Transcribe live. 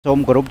សូម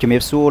គោរពជំរា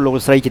បសួរលោក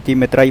ស្រីជាទី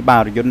មេត្រីបា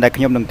ទរយន្តដែល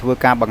ខ្ញុំនឹងធ្វើ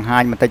ការបង្ហា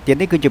ញបន្តិចទៀត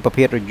នេះគឺជាប្រ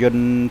ភេទរយន្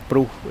តព្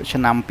រុសឆ្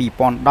នាំ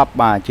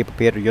2010បាទជាប្រ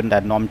ភេទរយន្តដែ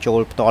លនាំចូល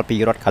ផ្ទាល់ពី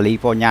រដ្ឋកាលី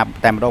ហ្វ័រញ៉ា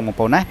តែម្ដងបង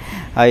ប្អូនណា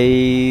ហើយ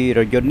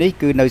រយន្តនេះ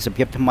គឺនៅស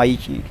ភាពថ្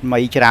មី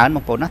ច្រើនប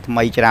ងប្អូនណាថ្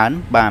មីច្រើន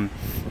បាទ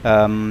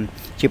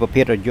ជាប្រ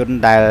ភេទរយន្ត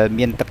ដែល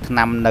មានទឹកថ្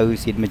នាំនៅ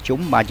សៀនមជុំ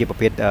បាទជាប្រ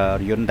ភេទ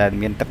រយន្តដែល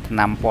មានទឹកថ្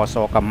នាំពណ៌ស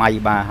កាម៉ៃ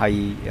បាទហើយ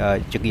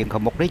ជាគៀងខា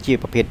ងមុខនេះជា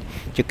ប្រភេទ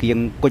ជាគៀង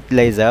គុជ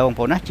laser បង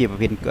ប្អូនណាជាប្រ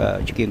ភេទ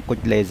ជាគៀងគុជ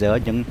laser អ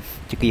ញ្ចឹង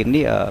ជាគៀង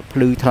នេះភ្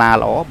លឺថ្លា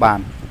ល្អបាទ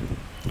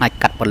អាច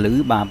កាត់ពលឺ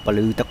បាទព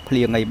លឺទឹកភ្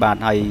លៀងអីបាទ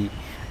ហើយ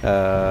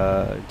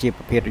ជា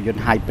ប្រភេទរយន្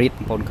ត hybrid ប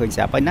ងប្អូនឃើញស្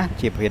រាប់ហើយណា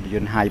ជាប្រភេទរយ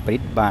ន្ត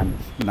hybrid បាទ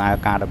ដំណើរ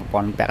ការដោយប្រព័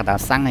ន្ធពាក់កណ្ដាល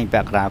សាំងហើយ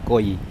ពាក់កណ្ដាលគុ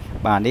យ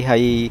បាទនេះហើ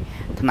យ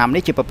ថ្នាំ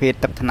នេះជាប្រភេទ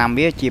ទឹកថ្នាំ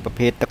វាជាប្រ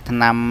ភេទទឹកថ្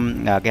នាំ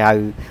គេហៅ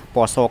ព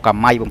ណ៌សកា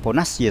ម៉ៃបងប្អូន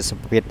ណាជា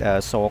ប្រភេទ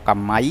សកា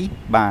ម៉ៃ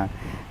បាទ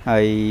ហើ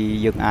យ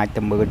យើងអាច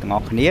ទៅមើលទាំងអ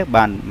ស់គ្នា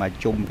បានមក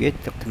ជុំវា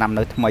ទឹកថ្នាំ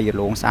នៅថ្មីរ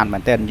លោងស្អាតមែ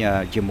នទែន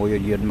ជាមួយរ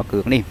យន្តមួយគ្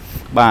រឿងនេះ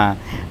បាទ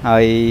ហើ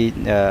យ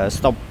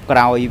ស្តុបក្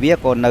រោយវា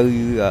ក៏នៅ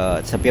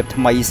សភាព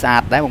ថ្មីស្អា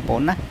តដែរបងប្អូ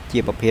នណាជា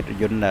ប្រភេទរ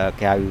យន្ត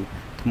គេហៅ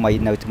ថ្មី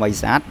នៅថ្មី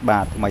ស្អាតបា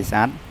ទថ្មីស្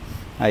អាត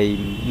ហើយ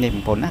នេះប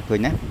ងប្អូនណាឃើញ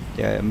ណា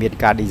មាន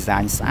ការ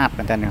design ស្អាត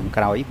មែនតើខាង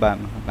ក្រោយបាទ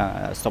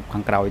ស្តុបខា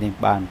ងក្រោយនេះ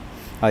បាទ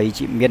ហើយ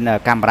មាន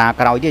កាមេរ៉ា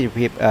ក្រោយទៀ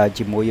ត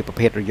ជាមួយប្រ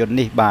ភេទរយន្ត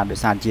នេះបាទដោយ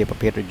សារជាប្រ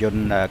ភេទរយន្ត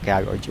គេ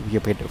ហៅជាប្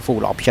រភេទ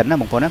full option ណា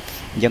បងប្អូនណា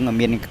អញ្ចឹង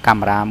មានកា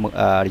មេរ៉ា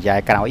រយៈ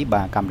ក្រោយ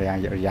បាទកាមេរ៉ា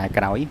រយៈ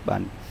ក្រោយបា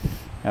ទ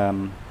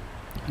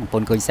បងប្អូ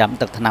នឃើញស្រាប់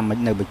ទឹកថ្នាំ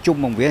នៅប្រជុំ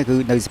មកវាគឺ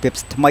នៅសភាព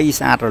ថ្មី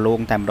ស្អាតរលោង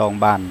តែម្ដង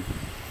បាន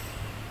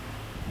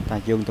តែ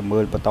យើងទៅមើ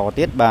លបន្ត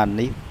ទៀតបាទ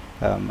នេះ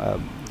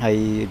ហើយ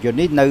យន្ត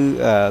នេះនៅ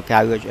កៅ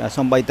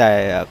សំបីតែ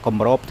ក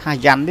ម្របថា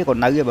យ៉ាន់វាក៏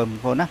នៅបង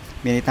ប្អូនណា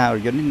មានន័យថា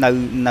យន្តនេះ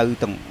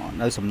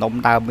នៅសំណុំ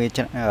ដើមវា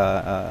ទាំង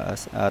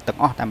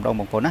អស់តែម្ដង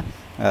បងប្អូនណា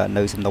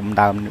នៅសំណុំ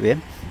ដើមវា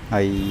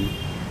ហើយ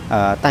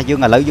តែយើង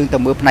ឥឡូវយើងទៅ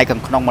មើលផ្នែកខា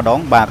ងក្នុងម្ដង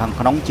បាទខាង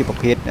ក្នុងជាប្រ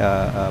ភេទ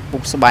ពុ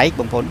កស្បែក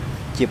បងប្អូន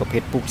ជាប្រភេ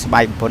ទពុកស្បែ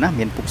កបងប្អូនណា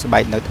មានពុកស្បែ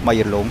កនៅថ្មី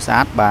រលោងស្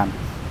អាតបាទ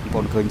បងប្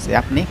អូនឃើញស្រា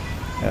ប់នេះ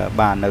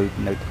បាទ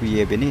នៅទ្វារ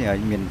វានេះ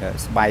មាន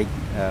ស្បែក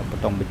ប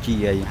តុងបជី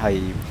ហើយ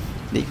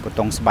នេះប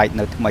តុងស្បែក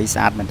នៅថ្មីស្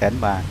អាតមែនតើ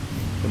បាទ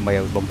ដើម្បី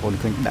ឲ្យបងប្អូន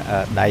ឃើញ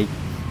ដៃ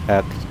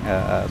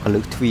ក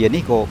លឹះទ្វារ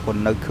នេះក៏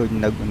នៅឃើញ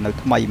នៅ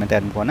ថ្មីមែនតើ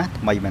បងប្អូនណា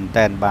ថ្មីមែន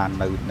តើបាទ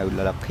នៅ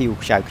លខៀវ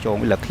ខ្ចៅខ្ចង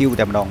វាលខៀវ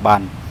តែម្ដងបា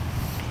ន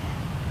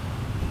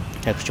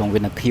តែខ្ចងវា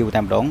នៅខៀវ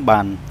តែម្ដងបា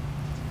ន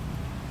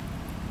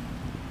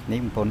នេះ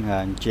បងប្អូន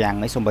ចាំង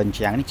នេះសូមបើ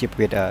ចាំងនេះជាប្រ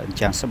ភេទ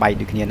ចាំងស្បែក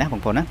ដូចគ្នាណាប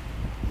ងប្អូនណា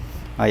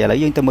ហើយឥឡូវ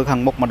យើងទៅមើលខា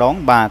ងមុខម្ដង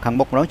បាទខាង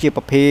មុខម្ដងជា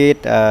ប្រភេទ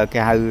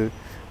គេហៅ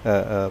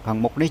ខាង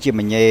មុខនេះជា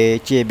មញ៉េ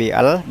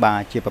JBL បា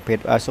ទជាប្រភេទ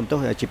សុំទោស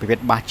ជាប្រភេទ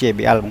បាស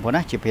JBL បងប្អូន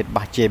ណាជាប្រភេទ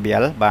បាស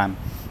JBL បាទ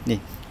នេះ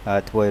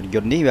ធ្វើយ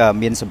ន្តនេះ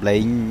មានសម្លេ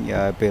ង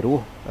ពីរោះ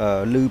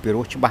ឮពី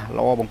រោះច្បាស់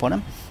ល្អបងប្អូនណា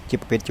ជា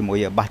ប្រភេទជាមួយ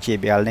បាស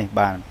JBL នេះ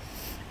បាទ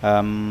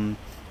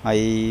ហើយ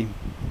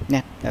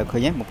នេះឃើ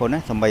ញទេបងប្អូនណា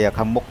សម្បី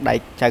ខាងមុខដៃ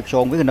ចៅខ្យ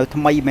ងវានៅ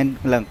ថ្មីមែន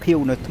ឡើងខៀវ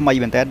នៅថ្មី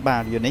មែនតើបា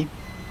ទយន្តនេះ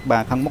បា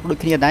ទខាងមុខដូច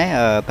គ្នាដែរ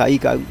កៅអី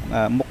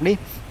មុខនេះ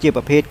ជា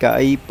ប្រភេទកៅ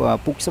អី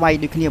ពុកស្បែក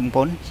ដូចគ្នាបងប្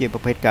អូនជាប្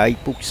រភេទកៅអី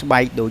ពុកស្បែ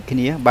កដូចគ្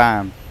នាបា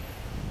ទ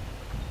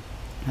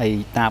ហើយ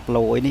តាប្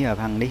លូអីនេះ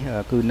ខាងនេះ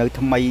គឺនៅ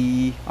ថ្មី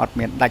អត់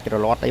មានដាច់រ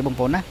លាត់អីបង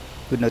ប្អូនណា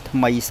គឺនៅថ្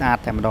មីស្អាត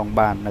តែម្ដង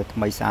បាននៅថ្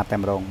មីស្អាតតែ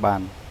ម្ដងបា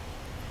ន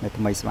នៅ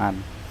ថ្មីស្អាត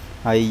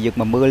ហើយយើង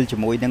មកមើលជា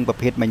មួយនឹងប្រ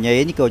ភេទមញ៉េ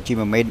នេះក៏ជា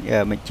ប្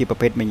រ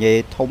ភេទមញ៉េ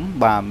ធំ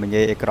បាទម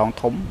ញ៉េអេក្រង់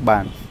ធំបា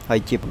ទហើយ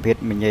ជាប្រភេទ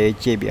មញ៉េ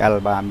JBL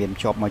បាទមាន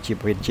ជាប់មកជា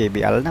ប្រភេទ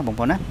JBL ណាបង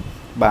ប្អូនណា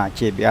បាទ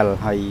JBL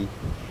ហើយ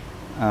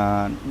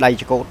ដៃ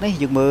ចកោតនេះ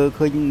យើងមើល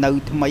ឃើញនៅ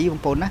ថ្មីបង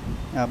ប្អូនណា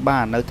បា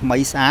ទនៅថ្មី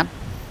ស្អាត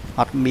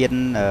អត់មាន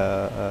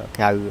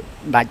គេហៅ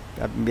ដាច់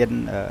អត់មាន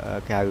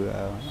គេហៅ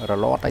រ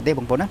លាត់អីទេ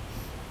បងប្អូនណា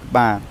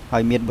បាទហើ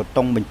យមានប៊ូ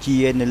តុងបញ្ជា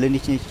នៅលើ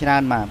នេះច្រើ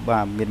នបា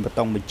ទមានប៊ូ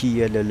តុងបញ្ជា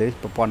លើ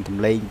ប្រព័ន្ធស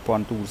ម្លេងប្រព័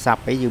ន្ធទូរស័ព្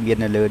ទអីយើងមាន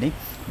នៅលើនេះ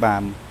បា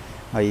ទ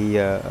ហើយ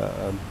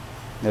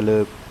នៅលើ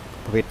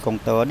ប្រភេទកុង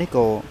ទ័រនេះ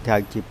ក៏គេហៅ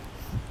ជា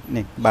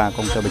នេះបាទ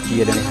កុំទៅបញ្ជា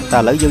នេះតែ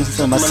ឥឡូវយើង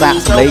មកសាក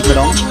សម្លេងម្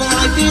ដង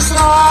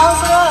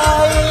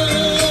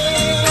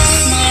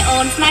ម៉ែអូ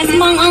នស្នេហ៍ស្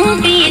មងអង្គ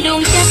ពីដង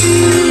ចិត្ត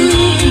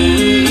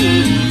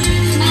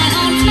ម៉ែ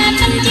អូនស្នេហ៍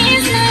បញ្ជា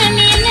ស្នេហ៍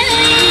មាន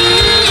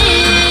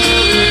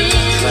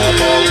ម៉ែ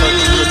បងបញ្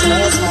ជាស្នេ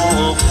ហ៍ស្មង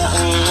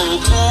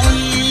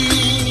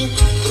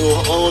ព្រោះ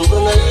អូនប្រ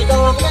ណីដ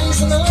ល់ក្តី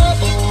ស្នេហ៍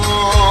បង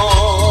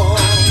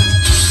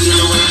ជា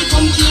អ្វី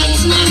ធំជាង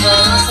ស្នេហា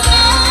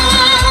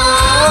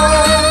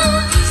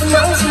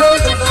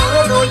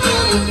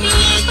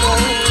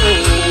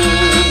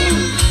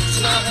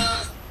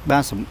បា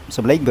ទស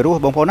ម្លេងពីរោះ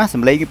បងប្អូនណាស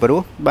ម្លេងពី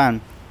រោះបាទ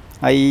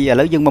ហើយឥ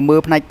ឡូវយើងមកមើល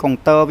ផ្នែកកុង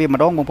ទ័រវាម្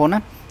ដងបងប្អូនណា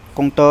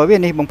កុងទ័រវា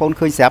នេះបងប្អូន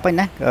ឃើញស្រាប់ហើយ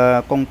ណា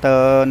កុងទ័រ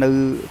នៅ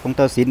កុង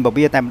ទ័រស៊ីនរបស់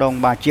វាតែម្ដង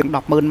បាទជាង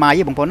 100000 ម៉ាយ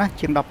បងប្អូនណា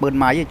ជាង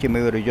 100000 ម៉ាយជាមួ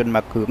យរយន្ត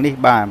មួយគ្រឿងនេះ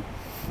បាទ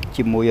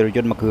ជាមួយរយ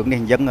ន្តមួយគ្រឿងនេះ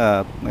អញ្ចឹង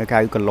គេហៅ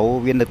គីឡូ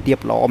វានៅទៀប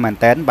ល្អមែន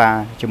តើបាទ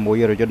ជាមួយ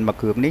រយន្តមួយ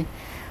គ្រឿងនេះ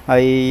ហើ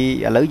យ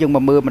ឥឡូវយើងម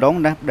កមើលម្ដង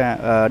ណា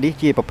នេះ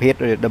ជាប្រភេទ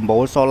ដំបូ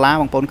លសូឡា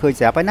បងប្អូនឃើញ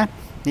ស្រាប់ហើយណា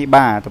នេះ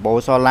បាទតបោ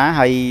សូឡា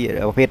ហើយ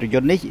ប្រភេទរថយ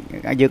ន្តនេះ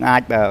យើងអា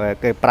ច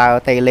គេប្រើ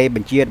តេឡេប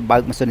ញ្ជាបើ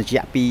កម៉ាស៊ីនត្រជា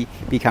ក់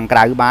ពីខាងក្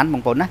រៅបានប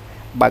ងប្អូនណា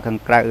បើកខាង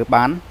ក្រៅ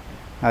បាន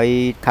ហើយ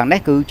ខាងនេះ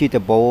គឺជាត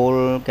បោ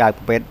គេ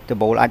ប្រភេទត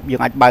បោអាចយើ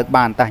ងអាចបើក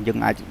បានតោះយើង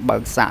អាចបើ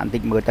កសាកបន្តិ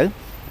ចមើលទៅ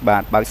បា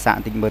ទបើកសាកប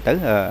ន្តិចមើលទៅ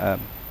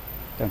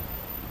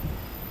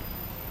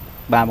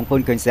បាទបងប្អូ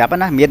នឃើញស្រាប់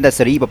ណាមានតែ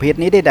ស៊េរីប្រភេទ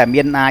នេះទេដែល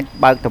មានអាច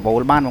បើកតបោ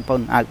បានបងប្អូ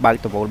នអាចបើក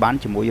តបោបាន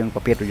ជាមួយនឹងប្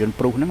រភេទរថយន្ត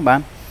ព្រុសហ្នឹងបា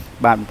ទ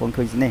បងប្អូន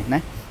ឃើញនេះណា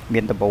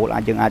មានតបូល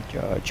អាចយើងអាច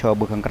ឈរ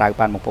មើលខាងក្រៅ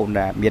បានបងប្អូន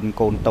ដែលមាន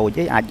កូនតូច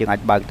ទេអាចយើងអា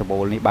ចបើកតបូ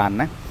លនេះបាន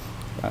ណា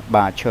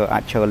បាទឈរអា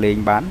ចឈរលេង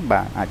បាន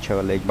បាទអាចឈរ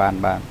លេងបាន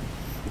បាទ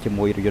ជា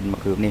មួយរថយន្តមួយ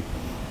គ្រឿងនេះ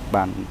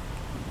បាន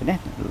នេះ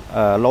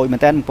លយមែន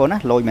តើបងប្អូនណា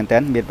លយមែនតើ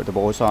មានត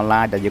បូលសូឡា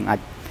ដែលយើងអាច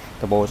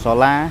តបូលសូ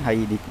ឡាហើយ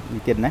នេះ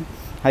ទៀតណា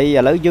ហើយ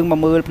ឥឡូវយើងមក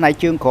មើលផ្នែក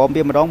ជើងក្រោម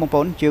វាម្ដងបងប្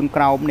អូនជើង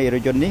ក្រោមនៃរ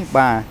ថយន្តនេះ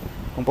បាទ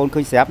បងប្អូន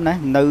ឃើញស្រាប់ណា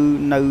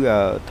នៅ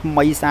ថ្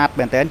មីស្អាត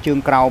មែនតើជើង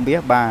ក្រោមវា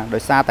បាទដោ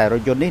យសារតែរ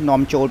ថយន្តនេះ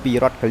នាំចូលពី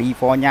រដ្ឋកាលី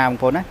ហ្វ័រញ៉ាបង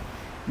ប្អូនណា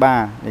បា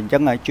ទអញ្ចឹ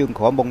ងជើង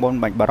ក្រោមបងប្អូន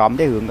មិនបារម្ភ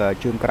ទេរឿង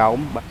ជើងក្រោម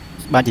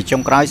បាទជាចុ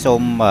ងក្រោយសូ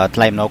ម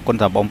ថ្លែងអំណរគុណ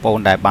ដល់បងប្អូន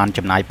ដែលបាន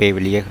ចំណាយពេល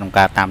វេលាក្នុង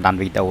ការតាមដាន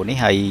វីដេអូនេះ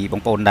ហើយប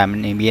ងប្អូនដែល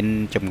មាន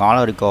ចម្ងល់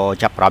ឬក៏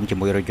ចាប់អារម្មណ៍ជា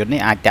មួយរថយន្ត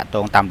នេះអាចតាក់ទ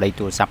ងតាមលេខ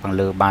ទូរស័ព្ទខាង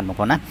លើបានបង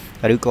ប្អូនណា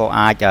ឬក៏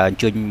អាចអញ្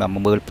ជើញម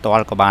កមើលផ្ទា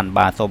ល់ក៏បាន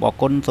បាទសូមអរ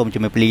គុណសូមជ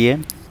ម្រាបលា